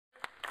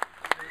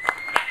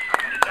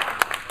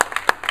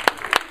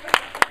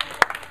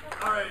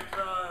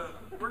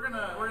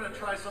we're gonna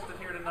try something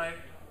here tonight.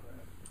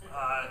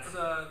 It's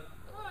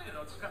you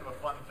know, it's kind of a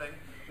fun thing.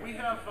 We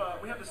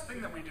have this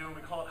thing that we do, and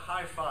we call it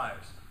high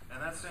fives,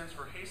 and that stands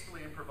for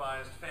hastily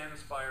improvised,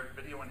 fan-inspired,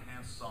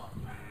 video-enhanced songs.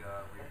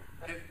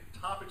 We get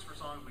topics for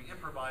songs, we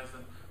improvise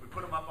them, we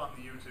put them up on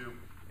the YouTube,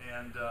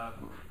 and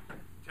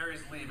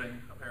Terry's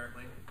leaving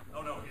apparently.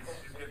 Oh no, he's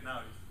getting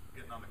out.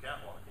 He's getting on the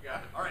catwalk. You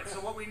got it. All right.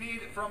 So what we need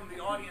from the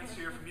audience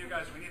here, from you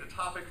guys, we need a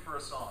topic for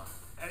a song.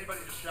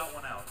 Anybody just shout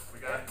one out. We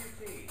got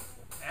Amputees.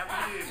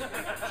 Amputees.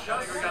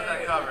 I think we got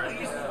that covered. At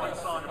least one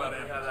song about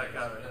amputees. We got that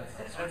covered.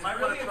 So It's might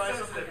really want to try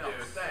insensitive, something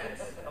dude. else.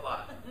 Thanks. A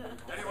lot.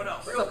 Anyone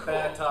else? This is a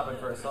bad topic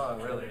for a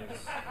song, really.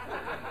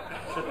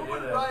 Shouldn't do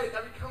that. Right.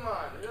 I mean, come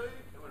on. Really?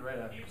 It would right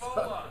after.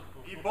 Ebola.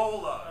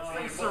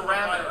 Ebola. It's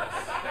ceramics.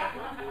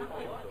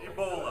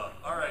 Ebola.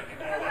 All right,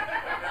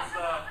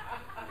 Ebola.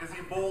 Is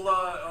Ebola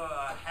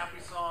a happy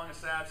song, a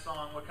sad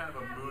song? What kind of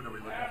a mood are we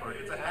looking for?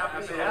 It's a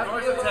happy song. Happy Of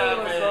course it's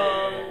happy.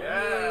 song.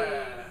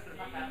 Yeah.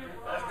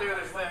 Let's do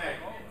this thing.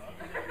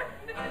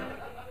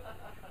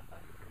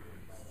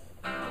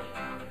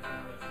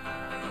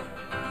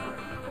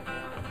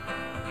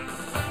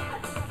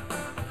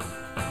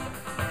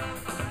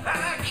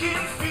 I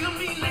can feel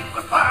me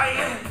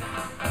liquefying.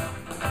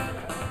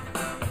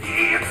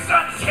 It's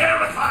a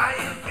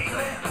terrifying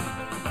feeling.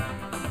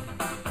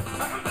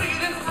 I'm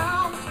bleeding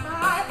out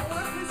my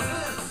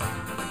orifices.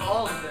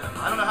 All of them.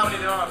 I don't know how many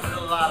there are, but there's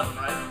a lot of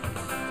them,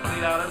 right?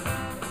 Bleed out of.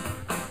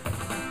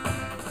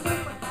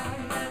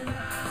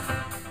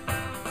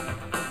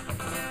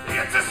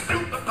 It's a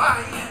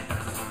stupefying.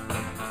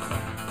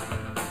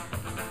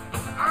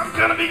 I'm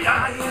gonna be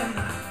dying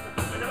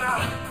in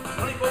about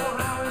 24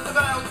 hours.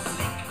 About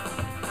seek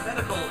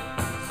medical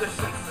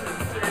assistance.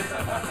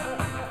 Seriously.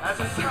 That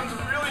just sounds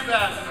really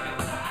bad to me.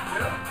 You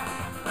know?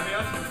 I mean,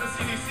 let's get to the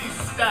CDC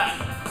stat.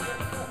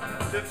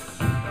 It's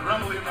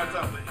rumbly in my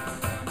tummy.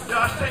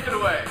 Josh, take it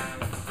away.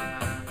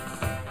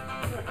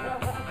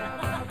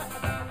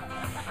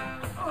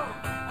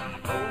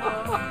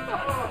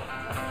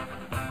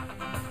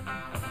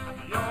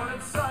 You're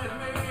inside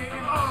me.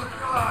 Oh,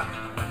 God.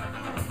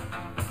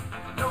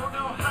 Don't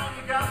know how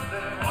you got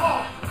there.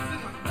 Oh,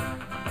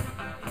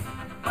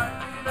 Might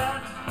be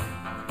that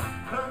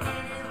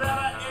panini that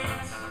I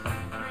ate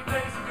 3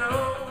 days ago.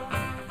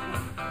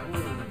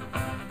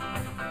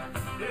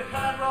 It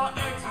had raw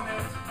eggs in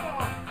it.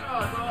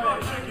 Raw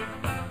chicken.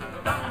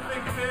 Come to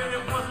think of it,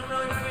 it wasn't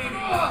really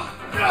panini.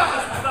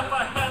 Just the stuff I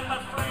had in my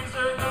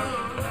freezer.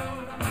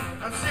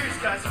 Ooh. I'm serious,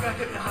 guys. You gotta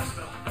get me to the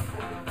hospital.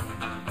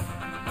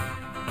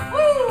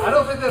 I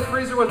don't think that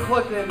freezer was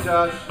plugged in,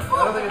 Josh.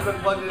 I don't think it's been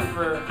plugged in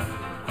for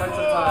quite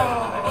some time.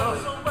 Oh,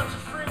 Actually. so much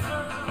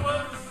freezers. It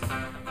was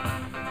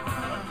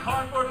a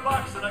cardboard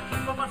box that I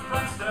keep on my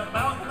front step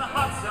out in the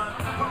hot sun.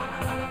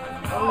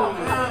 Oh,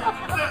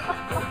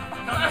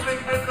 Come to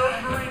think of it, those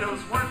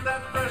burritos weren't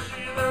that fresh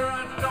either.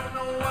 I don't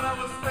know what I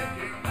was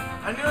thinking.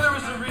 I knew there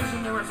was a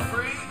reason they were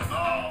free.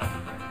 Oh.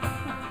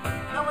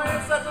 Now my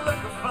insides are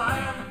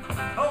liquefying.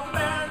 Oh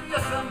man,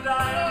 yes I'm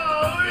dying.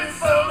 Oh, it's it's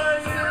so so that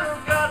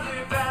you've got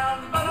me down,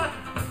 but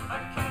I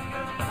can't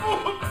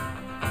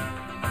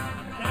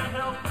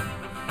help but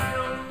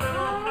feel a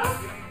little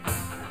happy.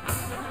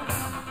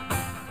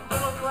 A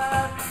little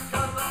glad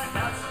because I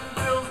had some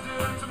bills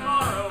due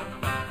tomorrow.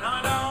 Now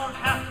I don't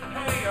have to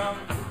pay them.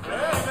 They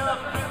end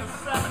up in the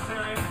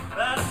cemetery.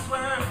 That's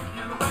where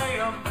you lay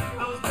them.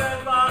 Those dead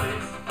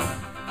bodies.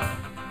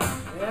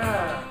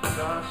 yeah,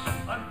 Josh.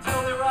 Until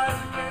they rise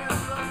again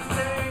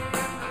someday in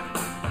the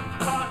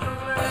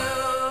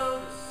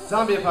apocalypse.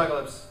 Zombie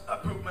apocalypse. I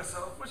pooped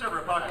myself.